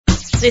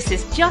This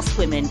is Just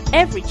Women,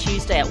 every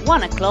Tuesday at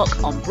 1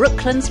 o'clock on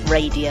Brooklands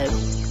Radio.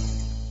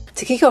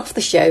 To kick off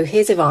the show,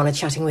 here's Ivana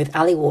chatting with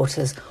Ali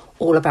Waters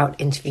all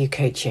about interview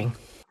coaching.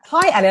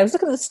 Hi, Ali. I was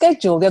looking at the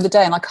schedule the other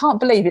day and I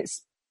can't believe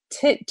it's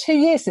 2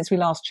 years since we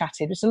last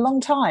chatted. It's a long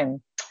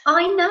time.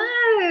 I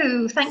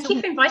know. Thank you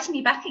for inviting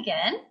me back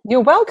again. You're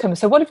welcome.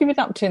 So what have you been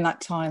up to in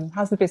that time?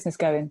 How's the business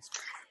going?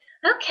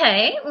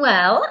 Okay,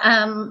 well,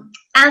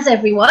 as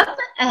everyone,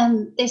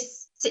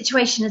 this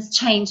situation has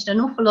changed an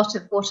awful lot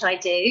of what I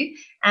do,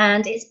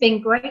 and it's been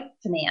great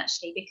for me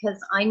actually, because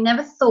I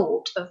never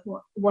thought of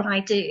what I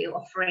do,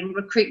 offering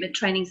recruitment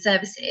training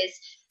services.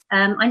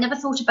 I never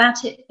thought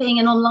about it being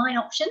an online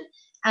option,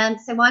 and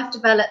so I've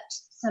developed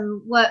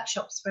some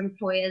workshops for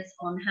employers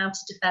on how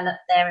to develop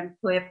their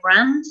employer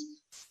brand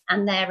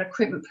and their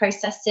recruitment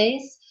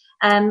processes,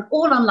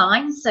 all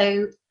online.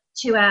 So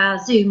 2-hour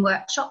Zoom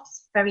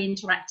workshops, very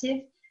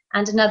interactive,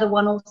 and another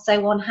one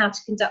also on how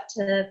to conduct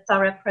a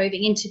thorough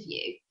probing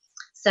interview.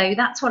 So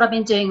that's what I've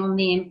been doing on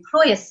the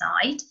employer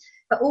side,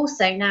 but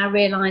also now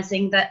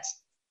realising that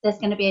there's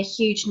going to be a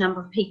huge number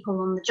of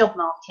people on the job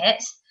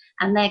market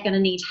and they're going to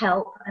need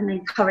help and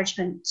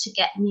encouragement to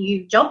get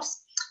new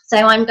jobs. So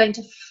I'm going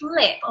to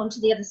flip onto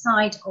the other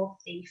side of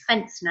the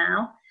fence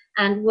now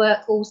and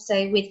work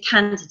also with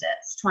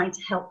candidates, trying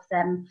to help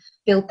them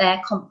build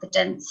their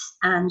confidence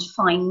and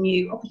find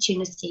new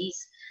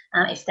opportunities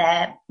if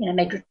they're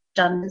made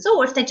redundant,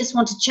 or if they just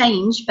want to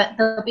change. But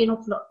there'll be an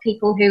awful lot of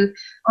people who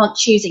aren't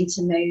choosing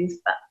to move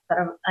but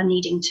are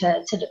needing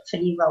to look for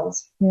new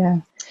roles.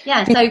 So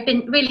it's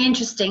been really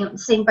interesting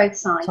seeing both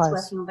sides,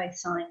 working on both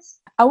sides.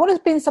 And what has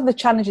been some of the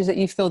challenges that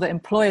you feel that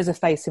employers are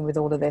facing with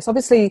all of this?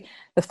 Obviously,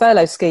 the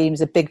furlough scheme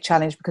is a big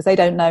challenge because they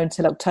don't know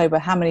until October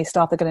how many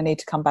staff are going to need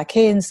to come back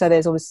in. So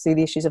there's obviously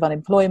the issues of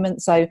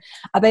unemployment. So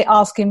are they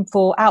asking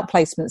for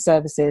outplacement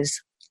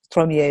services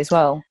from you as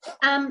well?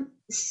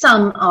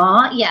 Some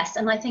are, yes,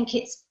 and I think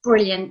it's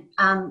brilliant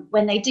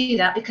when they do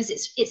that, because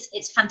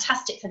it's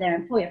fantastic for their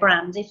employer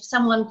brand. If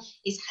someone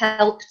is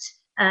helped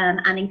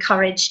and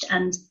encouraged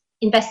and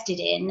invested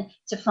in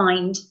to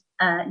find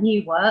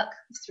new work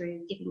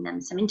through giving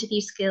them some interview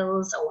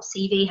skills or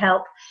CV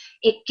help,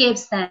 it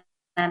gives them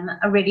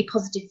a really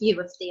positive view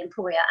of the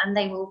employer, and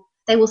they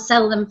will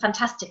sell them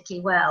fantastically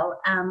well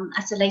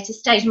at a later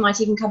stage, and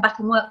might even come back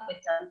and work with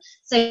them.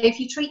 So if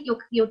you treat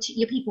your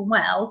people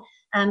well,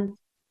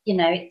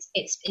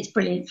 it's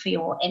brilliant for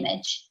your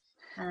image.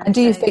 And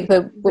do you think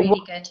that really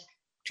good?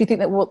 Do you think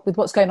that with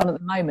what's going on at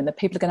the moment, that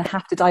people are going to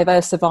have to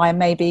diversify and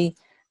maybe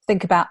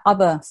think about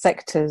other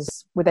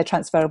sectors with their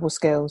transferable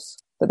skills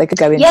that they could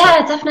go into?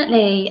 Yeah,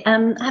 definitely.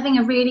 Having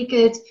a really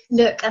good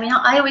look. I mean,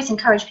 I always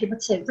encourage people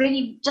to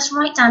really just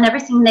write down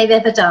everything they've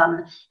ever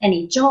done,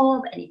 any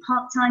job, any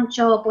part-time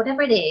job,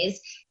 whatever it is,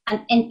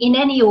 and in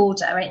any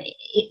order,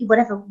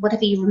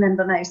 whatever you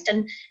remember most,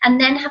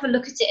 and then have a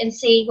look at it and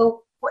see,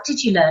 well, what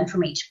did you learn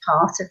from each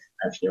part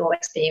of your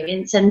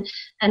experience, and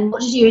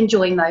what did you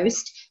enjoy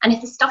most? And if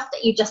the stuff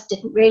that you just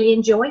didn't really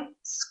enjoy,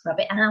 scrub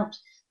it out.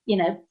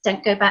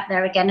 Don't go back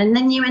there again. And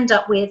then you end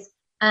up with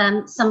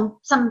some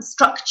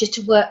structure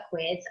to work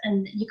with,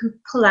 and you can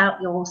pull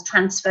out your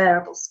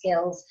transferable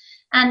skills.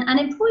 And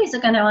employers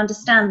are going to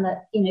understand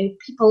that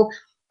people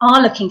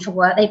are looking for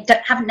work. They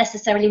haven't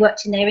necessarily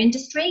worked in their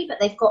industry, but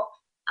they've got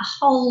a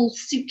whole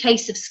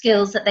suitcase of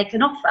skills that they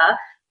can offer.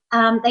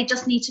 They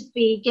just need to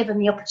be given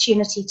the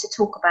opportunity to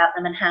talk about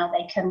them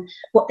and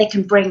what they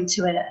can bring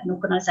to an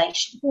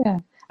organisation. Yeah,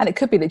 and it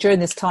could be that during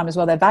this time as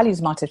well, their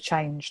values might have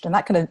changed, and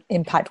that can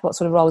impact what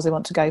sort of roles they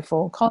want to go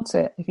for, can't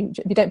it? If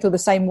you don't feel the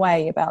same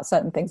way about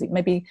certain things, it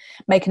maybe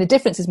making a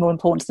difference is more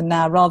important to them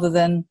now rather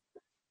than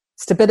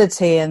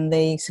stability and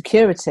the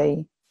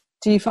security.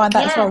 Do you find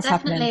that as well as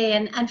happening? Yeah,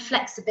 definitely, and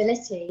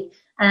flexibility.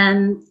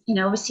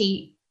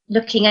 Obviously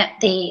looking at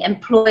the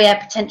employer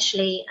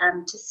potentially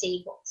to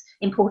see what's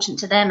important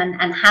to them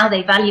and how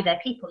they value their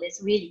people is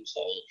really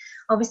key.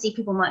 Obviously,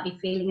 people might be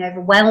feeling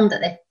overwhelmed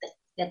that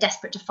they're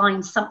desperate to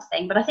find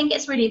something, but I think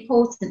it's really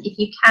important, if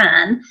you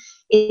can,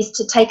 is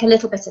to take a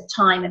little bit of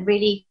time and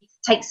really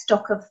take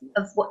stock of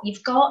what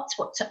you've got,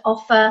 what to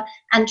offer,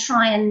 and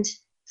try and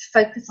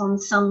focus on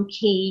some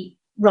key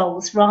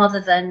roles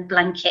rather than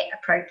blanket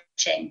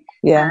approaching.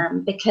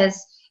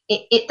 Because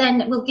it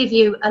then will give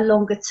you a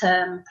longer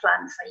term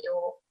plan for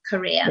your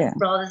career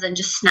rather than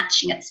just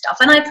snatching at stuff.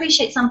 And I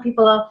appreciate some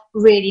people are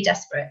really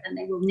desperate and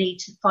they will need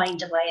to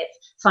find a way of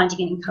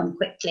finding an income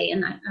quickly,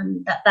 and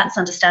that's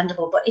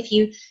understandable. But if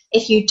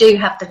you do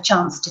have the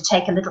chance to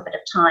take a little bit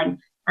of time,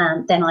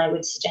 then I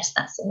would suggest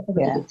that's a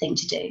really good thing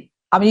to do.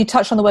 I mean, you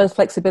touched on the word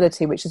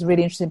flexibility, which is a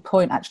really interesting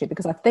point actually,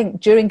 because I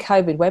think during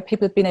COVID, where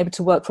people have been able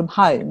to work from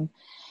home,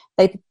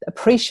 they've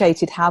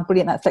appreciated how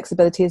brilliant that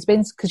flexibility has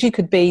been, because you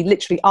could be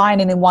literally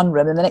ironing in one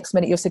room and the next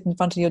minute you're sitting in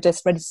front of your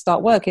desk ready to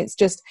start work. It's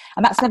just,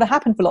 and that's never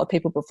happened for a lot of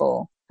people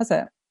before, has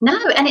it? No,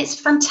 and it's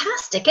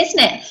fantastic, isn't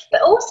it?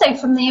 But also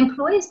from the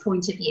employer's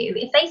point of view,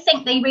 if they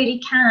think they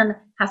really can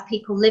have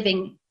people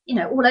living,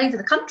 all over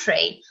the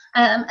country,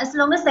 as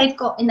long as they've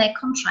got in their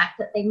contract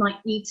that they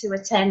might need to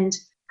attend,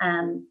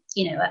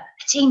 a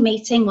team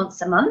meeting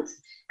once a month,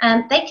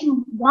 they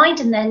can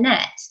widen their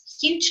net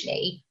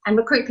hugely and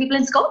recruit people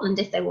in Scotland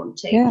if they want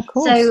to. Yeah, of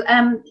course. So,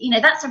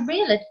 that's a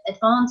real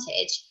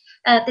advantage.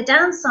 The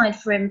downside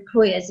for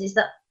employers is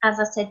that, as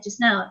I said just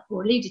now,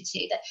 or alluded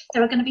to, that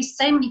there are going to be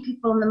so many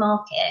people on the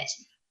market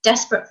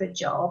desperate for a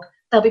job.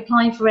 They'll be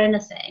applying for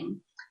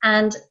anything.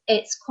 And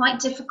it's quite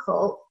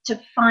difficult to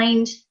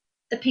find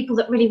the people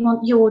that really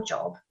want your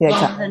job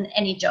rather than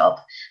any job.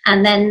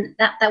 And then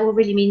that will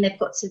really mean they've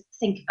got to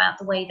think about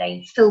the way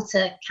they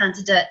filter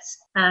candidates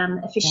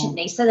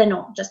efficiently, so they're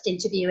not just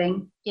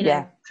interviewing,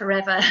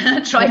 forever,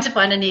 trying to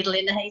find a needle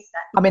in a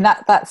haystack. I mean,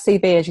 that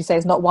CV, as you say,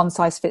 is not one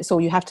size fits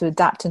all. You have to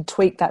adapt and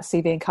tweak that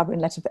CV and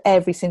covering letter for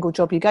every single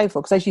job you go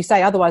for. Because as you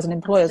say, otherwise an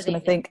employer is going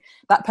to think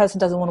that person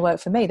doesn't want to work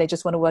for me. They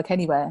just want to work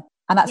anywhere.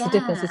 And that's the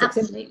difference.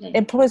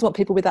 Employers want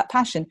people with that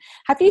passion.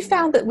 Have you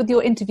found that with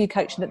your interview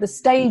coaching that the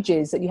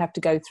stages that you have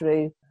to go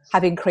through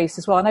have increased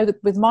as well? I know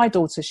that with my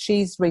daughter,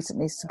 she's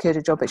recently secured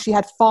a job, but she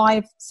had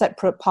 5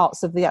 separate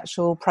parts of the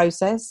actual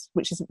process,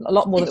 which is a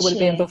lot more than it would have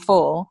been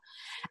before.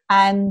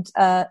 And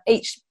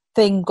each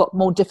thing got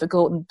more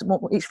difficult, and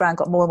each round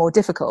got more and more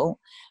difficult.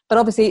 But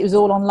obviously it was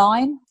all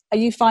online. Are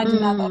you finding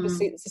that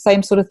obviously it's the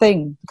same sort of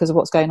thing because of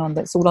what's going on,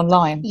 that's all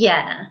online?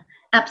 Yeah.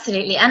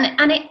 Absolutely.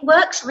 And it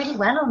works really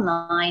well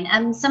online.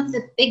 And some of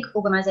the big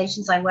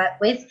organisations I work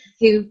with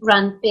who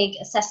run big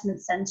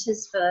assessment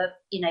centres for,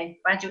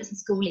 graduates and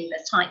school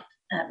leavers type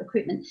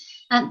recruitment,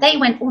 they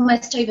went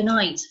almost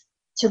overnight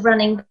to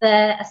running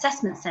their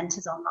assessment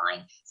centres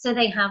online. So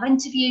they have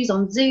interviews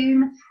on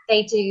Zoom,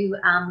 they do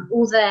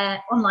all their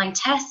online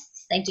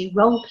tests, they do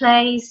role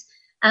plays.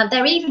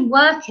 They're even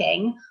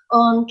working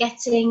on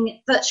getting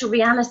virtual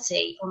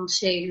reality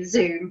onto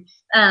Zoom,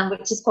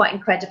 which is quite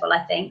incredible,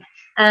 I think.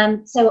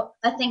 So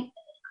I think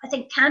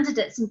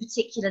candidates in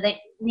particular, they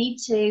need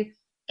to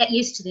get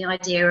used to the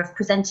idea of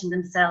presenting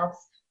themselves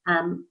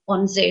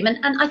on Zoom.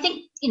 And I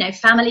think,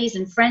 families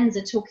and friends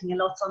are talking a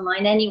lot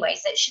online anyway,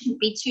 so it shouldn't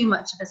be too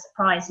much of a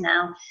surprise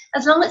now.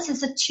 As long as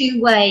it's a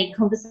two-way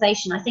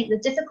conversation, I think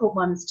the difficult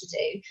ones to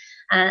do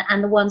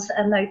and the ones that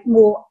are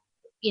more,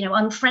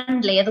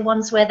 unfriendly are the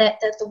ones where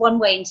the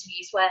one-way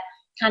interviews where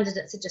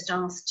candidates are just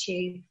asked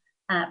to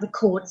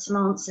record some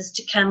answers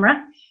to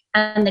camera.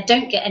 And they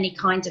don't get any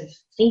kind of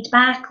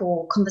feedback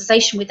or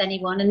conversation with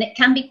anyone, and it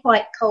can be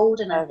quite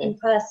cold and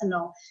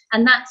impersonal,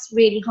 and that's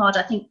really hard.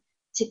 I think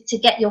to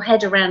get your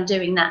head around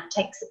doing that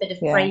takes a bit of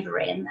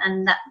bravery,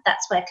 and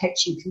that's where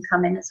coaching can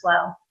come in as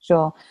well.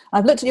 Sure.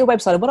 I've looked at your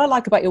website, and what I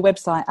like about your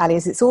website, Ali,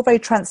 is it's all very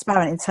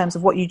transparent in terms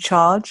of what you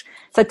charge.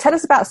 So tell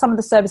us about some of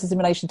the services in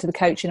relation to the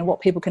coaching and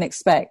what people can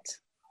expect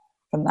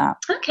from that.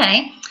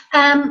 Okay.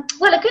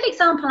 Well, a good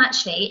example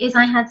actually is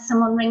I had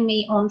someone ring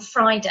me on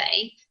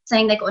Friday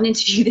saying they got an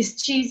interview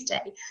this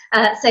Tuesday.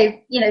 So,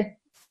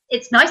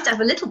 it's nice to have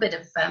a little bit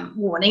of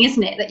warning,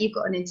 isn't it, that you've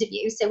got an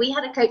interview. So we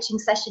had a coaching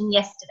session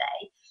yesterday.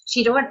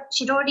 She'd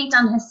already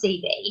done her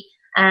CV,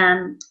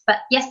 but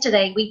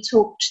yesterday we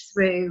talked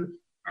through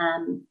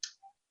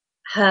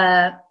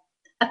her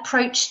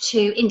approach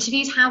to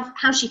interviews,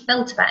 how she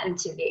felt about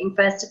interviewing,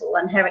 first of all,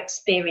 and her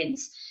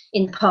experience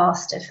in the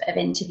past of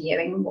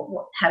interviewing,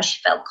 how she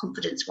felt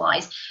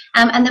confidence-wise.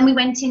 And then we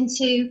went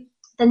into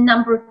the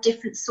number of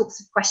different sorts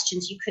of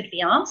questions you could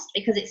be asked,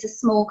 because it's a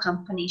small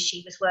company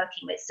she was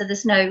working with, so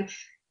there's no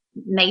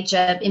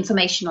major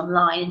information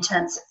online in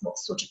terms of what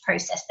sort of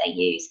process they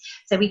use.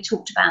 So we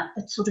talked about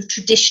the sort of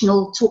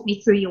traditional talk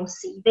me through your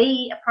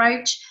CV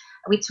approach.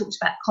 We talked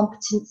about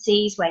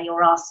competencies where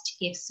you're asked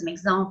to give some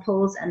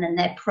examples and then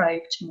they're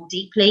probed more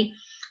deeply.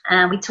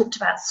 We talked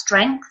about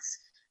strengths,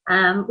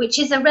 which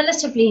is a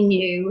relatively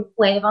new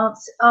way of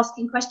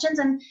asking questions,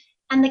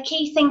 and the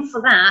key thing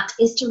for that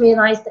is to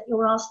realise that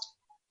you're asked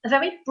a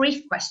very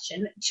brief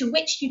question to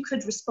which you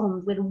could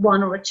respond with a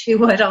 1 or a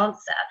 2-word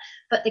answer,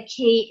 but the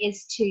key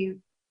is to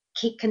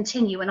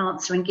continue an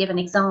answer and give an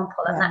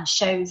example, and that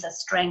shows a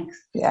strength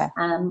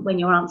when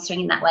you're answering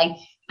in that way.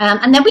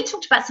 And then we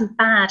talked about some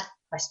bad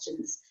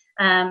questions,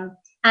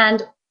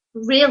 and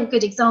real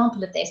good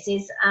example of this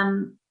is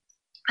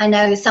I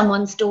know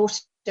someone's daughter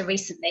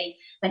recently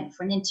went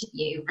for an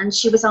interview, and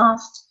she was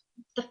asked,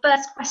 the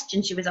first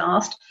question she was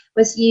asked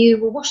was,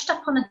 you were washed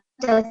up on a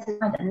desert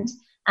island,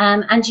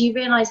 and you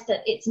realised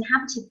that it's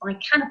inhabited by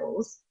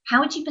cannibals. How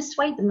would you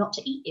persuade them not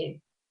to eat you?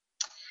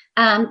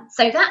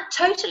 So that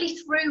totally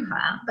threw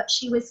her, but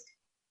she was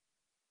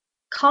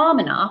calm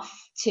enough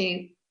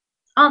to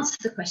answer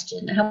the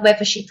question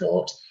however she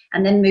thought,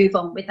 and then move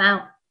on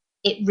without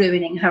it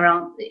ruining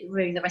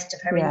the rest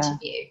of her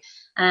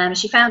interview.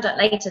 She found out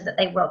later that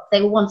they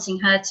were wanting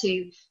her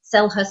to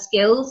sell her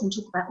skills and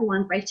talk about,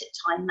 I'm great at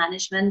time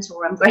management,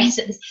 or I'm great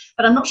at this,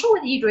 but I'm not sure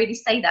whether you'd really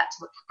say that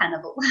to a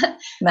cannibal.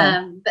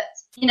 No.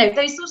 But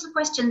those sorts of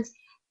questions,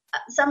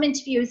 some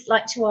interviewers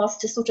like to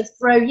ask to sort of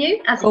throw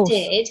you, as it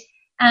did.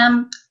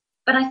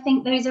 But I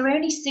think those are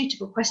only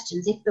suitable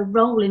questions if the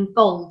role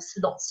involves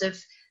lots of,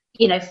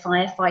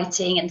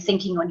 firefighting and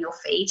thinking on your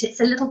feet. It's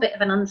a little bit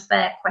of an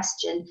unfair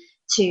question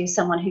to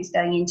someone who's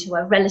going into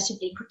a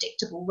relatively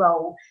predictable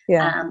role,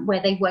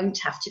 where they won't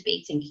have to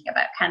be thinking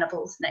about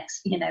cannibals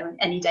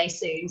any day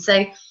soon.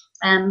 So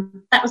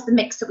That was the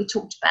mix that we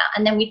talked about.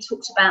 And then we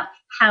talked about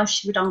how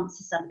she would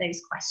answer some of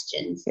those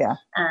questions,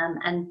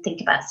 and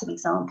think about some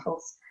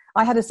examples.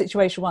 I had a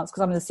situation once,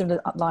 because I'm in a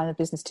similar line of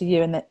business to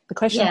you, and the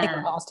question I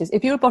got asked is,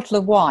 if you were a bottle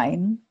of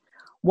wine,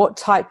 what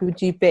type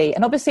would you be?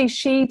 And obviously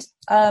she'd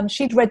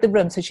read the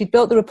room, so she'd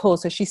built the rapport,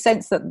 so she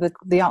sensed that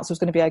the answer was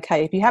going to be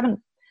okay. If you haven't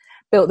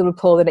built the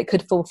rapport, then it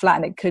could fall flat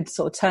and it could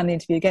sort of turn the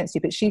interview against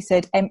you. But she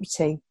said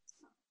empty.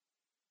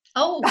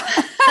 Oh,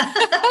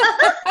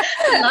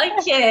 I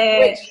like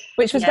it.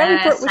 Which was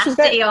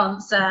very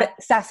answer.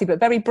 Sassy, but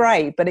very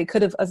brave. But it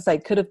could have, as I say,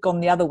 could have gone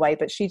the other way.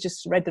 But she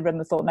just read the room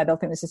and thought, no, they'll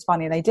think this is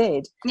funny, and they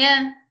did.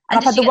 Yeah. And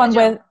I've had the one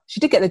where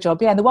she did get the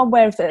job, and the one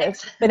where if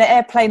an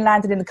airplane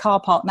landed in the car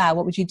park now,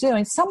 what would you do?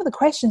 And some of the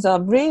questions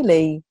are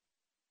really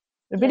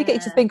get you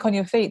to think on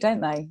your feet,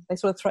 don't they? They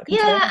sort of threat.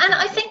 Yeah, and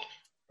I think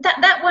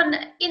that one,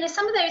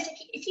 some of those,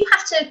 if you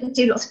have to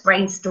do lots of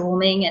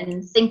brainstorming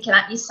and think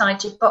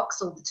outside your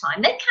box all the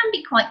time, they can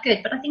be quite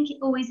good. But I think it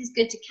always is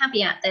good to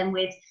caveat them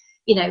with,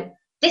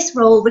 this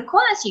role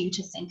requires you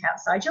to think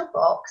outside your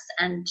box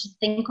and to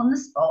think on the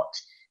spot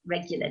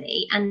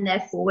regularly, and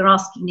therefore we're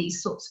asking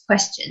these sorts of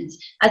questions.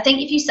 I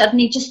think if you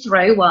suddenly just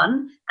throw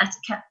one at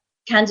a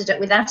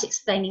candidate without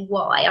explaining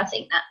why, I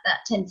think that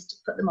tends to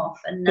put them off,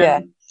 and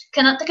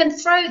can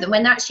throw them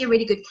when they're actually a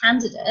really good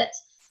candidate.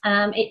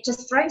 It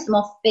just throws them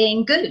off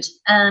being good,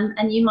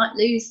 and you might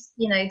lose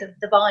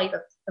the vibe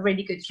of a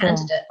really good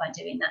candidate by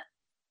doing that.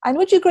 And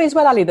would you agree as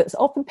well, Ali, that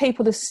often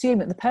people assume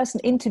that the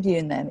person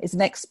interviewing them is an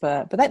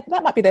expert, but that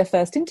might be their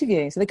first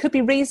interview. So there could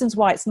be reasons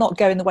why it's not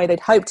going the way they'd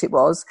hoped it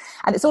was.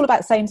 And it's all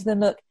about saying to them,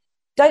 look,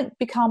 don't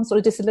become sort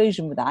of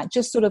disillusioned with that.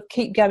 Just sort of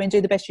keep going,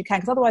 do the best you can,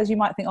 because otherwise you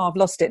might think, I've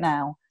lost it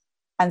now,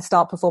 and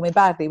start performing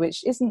badly,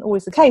 which isn't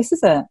always the case,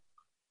 is it?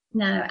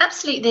 No,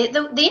 absolutely.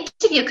 The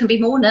interviewer can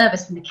be more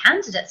nervous than the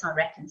candidates, I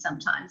reckon,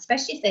 sometimes,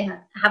 especially if they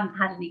haven't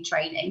had any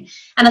training.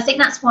 And I think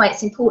that's why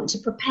it's important to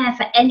prepare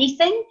for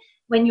anything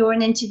when you're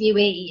an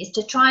interviewee, is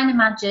to try and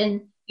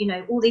imagine,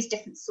 all these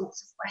different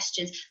sorts of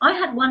questions. I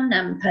had one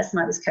person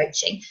I was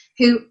coaching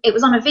who, it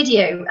was on a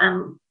video,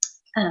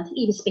 I think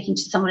he was speaking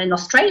to someone in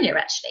Australia,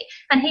 actually,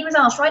 and he was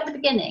asked right at the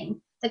beginning,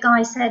 the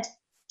guy said,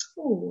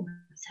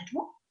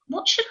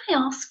 what should I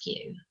ask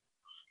you?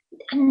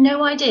 And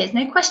no ideas,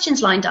 no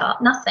questions lined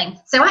up, nothing.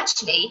 So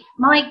actually,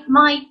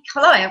 my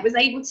client was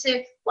able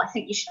to, I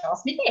think you should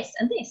ask me this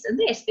and this and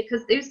this,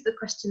 because those are the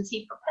questions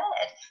he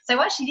prepared.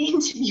 So actually, the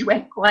interview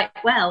went quite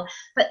well.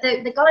 But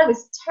the guy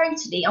was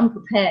totally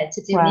unprepared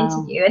to do an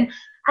interview,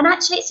 and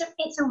actually,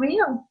 it's a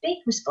real big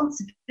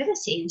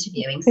responsibility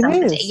interviewing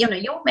somebody.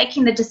 You're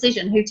making the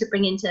decision who to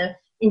bring into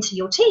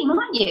your team,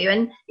 aren't you?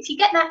 And if you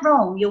get that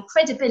wrong, your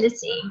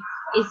credibility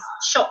is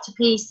shot to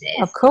pieces,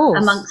 of course,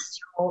 amongst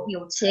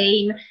your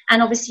team.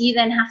 And obviously you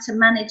then have to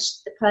manage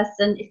the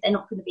person if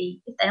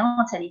they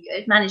aren't any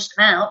good, manage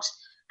them out.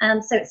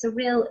 So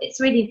it's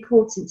really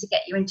important to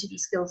get your interview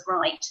skills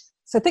right.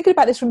 So thinking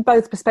about this from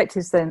both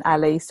perspectives then,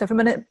 Ali, so from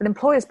an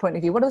employer's point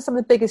of view, what are some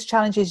of the biggest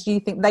challenges you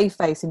think they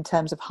face in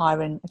terms of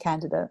hiring a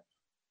candidate?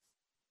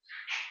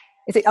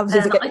 Is it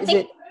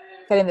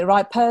getting the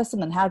right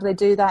person, and how do they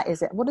do that?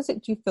 What is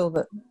it do you feel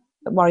that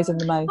worries them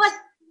the most? Well,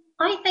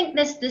 I think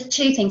there's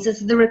two things. There's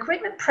the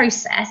recruitment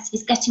process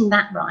is getting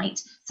that right,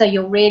 so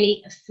you're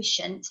really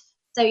efficient.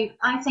 So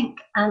I think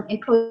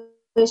employers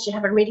should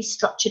have a really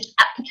structured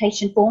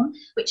application form,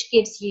 which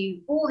gives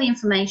you all the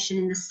information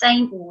in the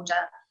same order.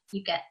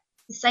 You get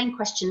the same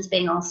questions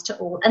being asked to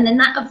all, and then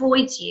that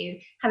avoids you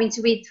having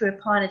to read through a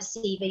pile of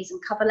CVs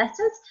and cover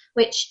letters,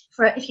 which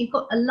if you've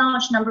got a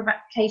large number of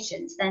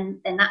applications,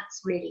 then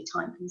that's really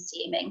time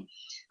consuming.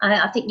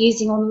 I think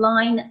using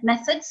online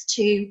methods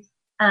to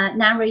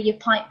narrow your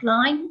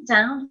pipeline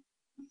down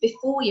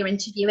before you're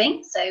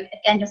interviewing, so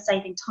again you're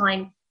saving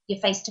time, your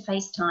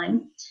face-to-face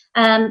time,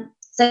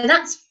 so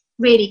that's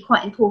really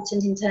quite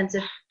important in terms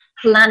of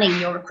planning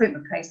your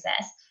recruitment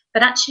process.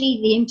 But actually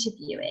the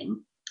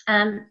interviewing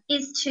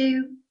is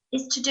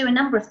to do a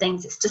number of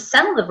things. It's to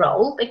sell the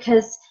role,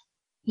 because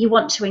you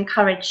want to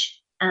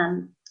encourage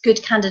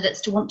good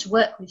candidates to want to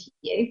work with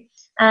you,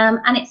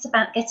 and it's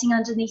about getting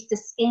underneath the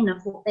skin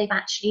of what they've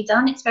actually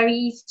done. It's very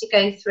easy to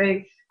go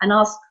through and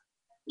ask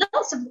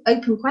lots of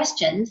open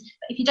questions,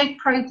 but if you don't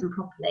probe them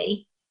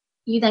properly,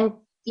 you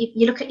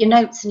look at your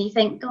notes and you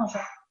think, God,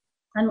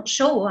 I'm not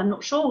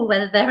sure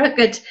whether they're a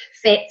good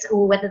fit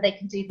or whether they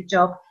can do the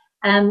job.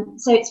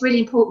 So it's really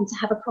important to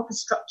have a proper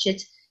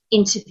structured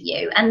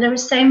interview, and there are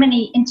so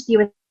many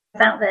interviewers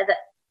out there that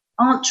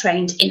aren't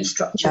trained in a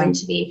structured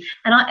interview.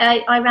 And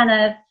I ran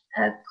a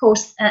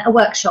course, a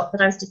workshop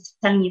that I was just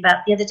telling you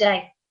about the other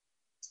day,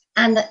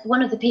 and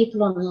one of the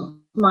people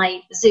on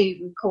my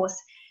Zoom course,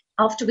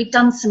 after we'd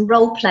done some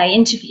role play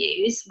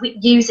interviews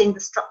using the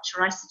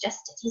structure I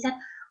suggested, he said,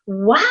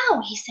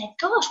 wow, he said,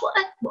 gosh, what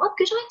a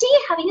good idea,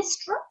 having a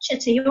structure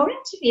to your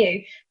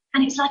interview.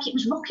 And it's like it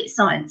was rocket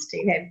science to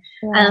him.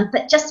 Yeah.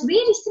 But just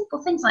really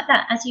simple things like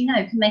that, as you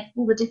know, can make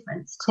all the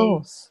difference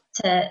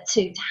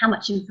to how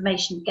much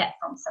information you get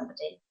from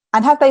somebody.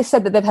 And have they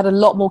said that they've had a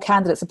lot more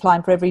candidates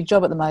applying for every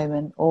job at the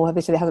moment, or have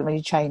they said it hasn't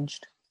really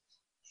changed?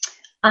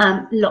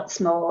 Lots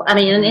more. I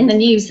mean, in the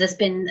news, there's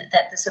been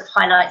the sort of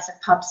highlights of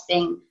pubs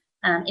being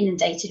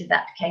inundated with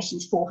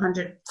applications,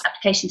 400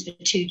 applications for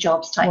 2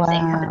 jobs type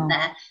thing, haven't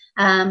there?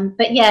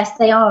 But yes,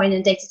 they are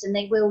inundated, and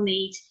they will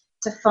need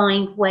to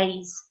find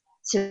ways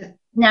to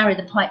narrow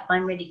the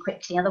pipeline really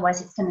quickly.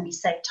 Otherwise, it's going to be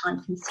so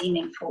time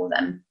consuming for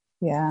them.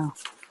 Yeah.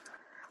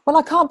 Well,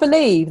 I can't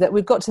believe that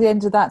we've got to the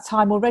end of that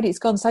time already. It's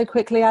gone so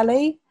quickly,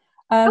 Ali.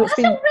 It's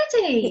been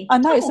already. I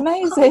know, it's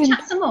amazing.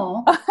 Chat some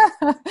more.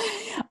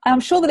 I'm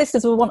sure the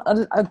listeners will want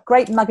a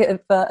great nugget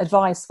of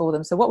advice for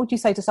them. So what would you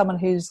say to someone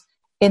who's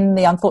in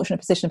the unfortunate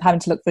position of having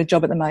to look for a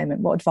job at the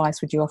moment? What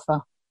advice would you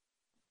offer?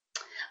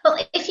 Well,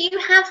 if you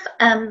have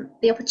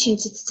the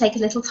opportunity to take a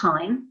little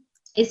time,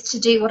 is to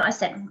do what I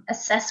said,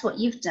 assess what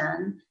you've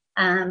done,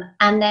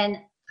 and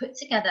then put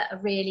together a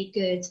really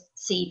good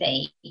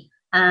CV.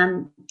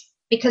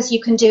 Because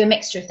you can do a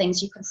mixture of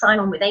things. You can sign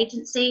on with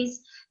agencies,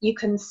 you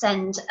can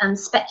send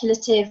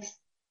speculative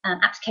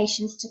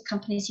applications to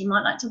companies you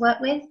might like to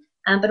work with,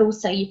 but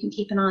also you can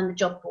keep an eye on the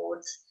job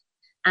boards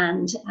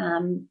and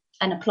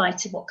apply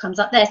to what comes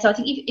up there. So I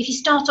think if you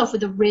start off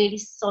with a really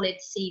solid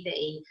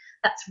CV,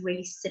 that's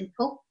really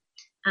simple.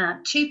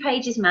 2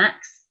 pages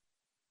max.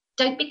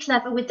 Don't be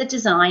clever with the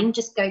design.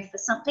 Just go for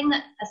something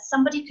that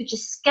somebody could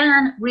just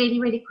scan really,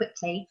 really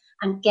quickly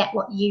and get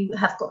what you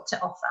have got to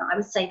offer. I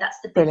would say that's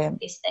the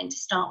biggest thing to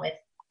start with.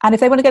 And if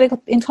they want to get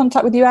in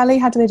contact with you, Ali,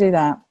 how do they do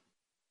that?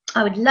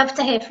 I would love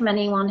to hear from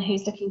anyone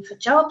who's looking for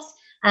jobs.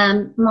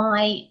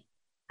 My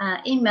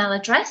email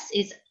address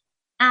is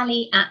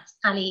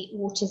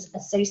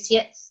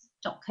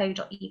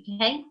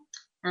ali@aliwatersassociates.co.uk,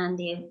 and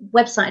the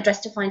website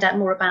address to find out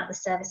more about the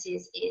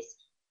services is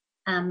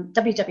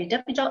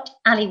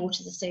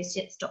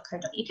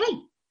www.aliwatersassociates.co.uk.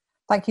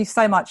 Thank you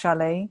so much,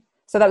 Ali.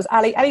 So that was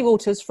Ali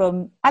Waters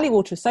from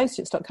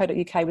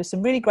aliwatersassociates.co.uk with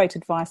some really great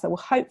advice that will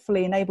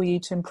hopefully enable you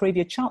to improve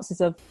your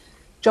chances of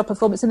job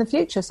performance in the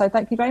future. So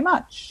thank you very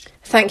much.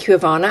 Thank you,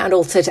 Ivana, and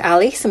also to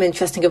Ali. Some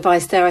interesting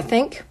advice there, I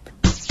think.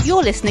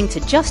 You're listening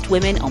to Just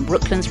Women on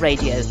Brooklands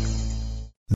Radio.